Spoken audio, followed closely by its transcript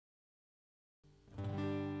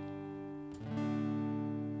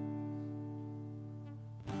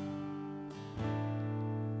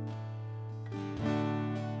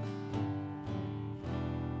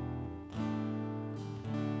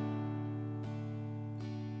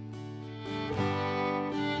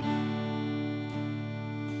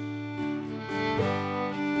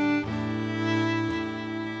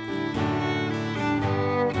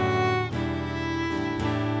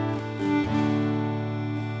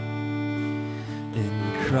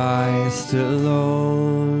Christ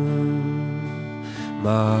alone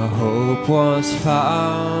my hope was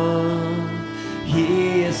found.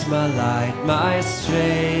 He is my light, my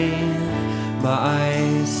strength,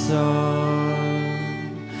 my song.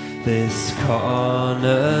 This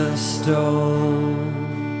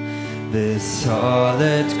cornerstone, this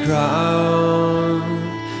solid ground,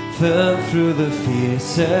 firm through the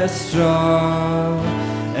fiercest drought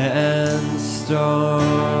and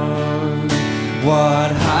storm.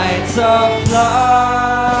 What heights of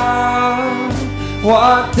love,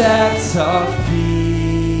 what depths of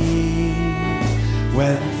peace,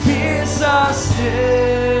 when fears are still,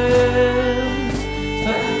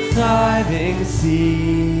 a thriving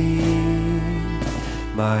sea,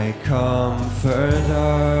 my comforter,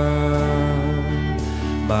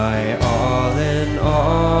 my all in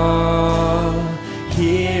all.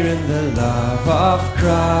 Here in the love of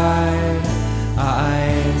Christ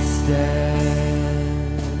I stand.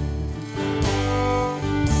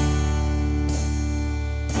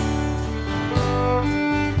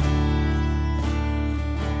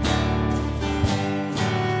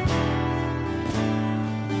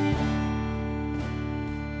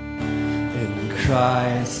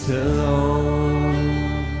 Christ alone,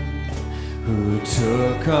 who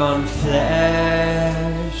took on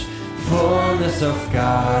flesh, fullness of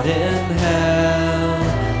God in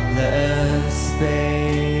helpless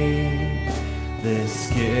babe, this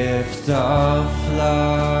gift of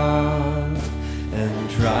love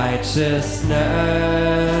and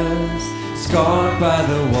righteousness, scorned by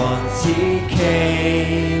the ones he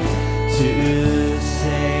came to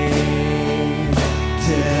save,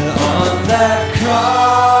 till on that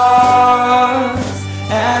cross,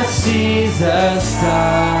 as Jesus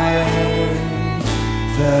died,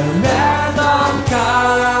 the Lamb of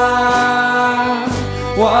God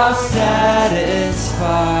was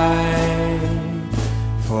satisfied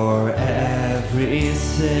for every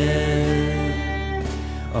sin.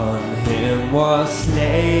 On him was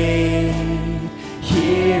laid,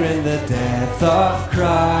 here in the death of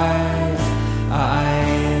Christ I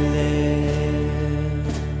live.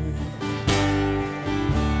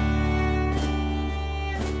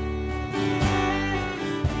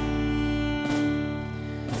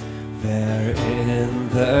 There in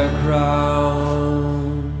the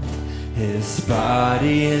ground his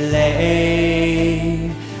body lay,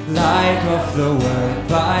 light of the world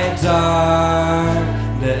by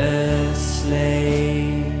darkness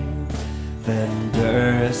slain, then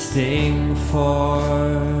bursting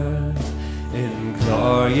forth in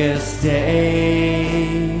glorious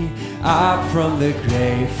day, up from the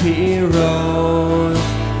grave he rose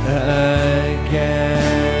again.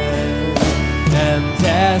 And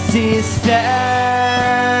as he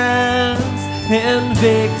stands in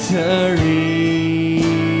victory,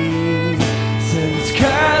 since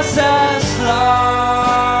curse has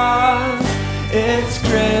lost its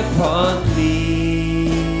grip on me,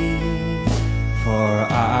 for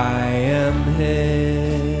I am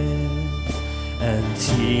his and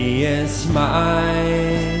he is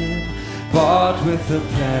mine, bought with the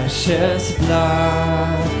precious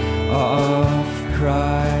blood of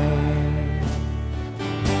Christ.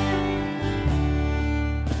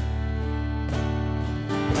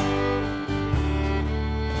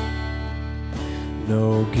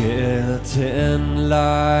 No guilt in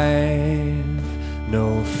life,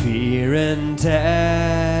 no fear in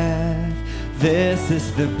death. This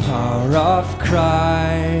is the power of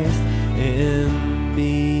Christ in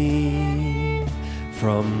me.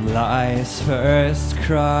 From life's first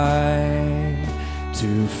cry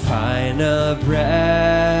to final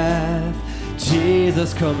breath,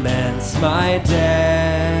 Jesus commands my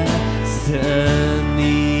destiny.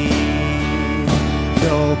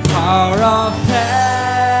 No power of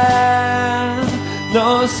hell,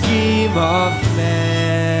 no scheme of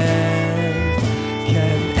man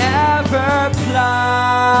can ever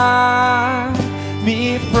pluck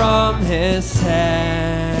me from his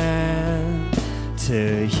hand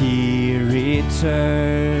till he returns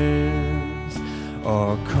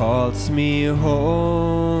or calls me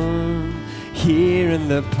home. Here in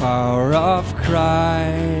the power of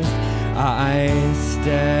Christ I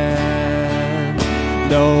stand.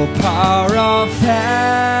 No power of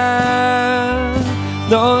hell,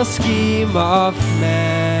 no scheme of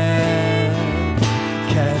man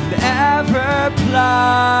can ever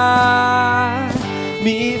pluck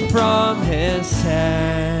me from his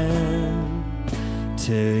hand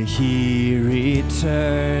till he returns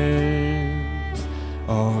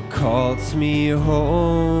or calls me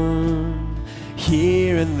home.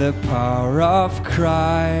 Here in the power of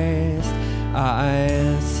Christ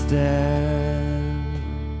I stand.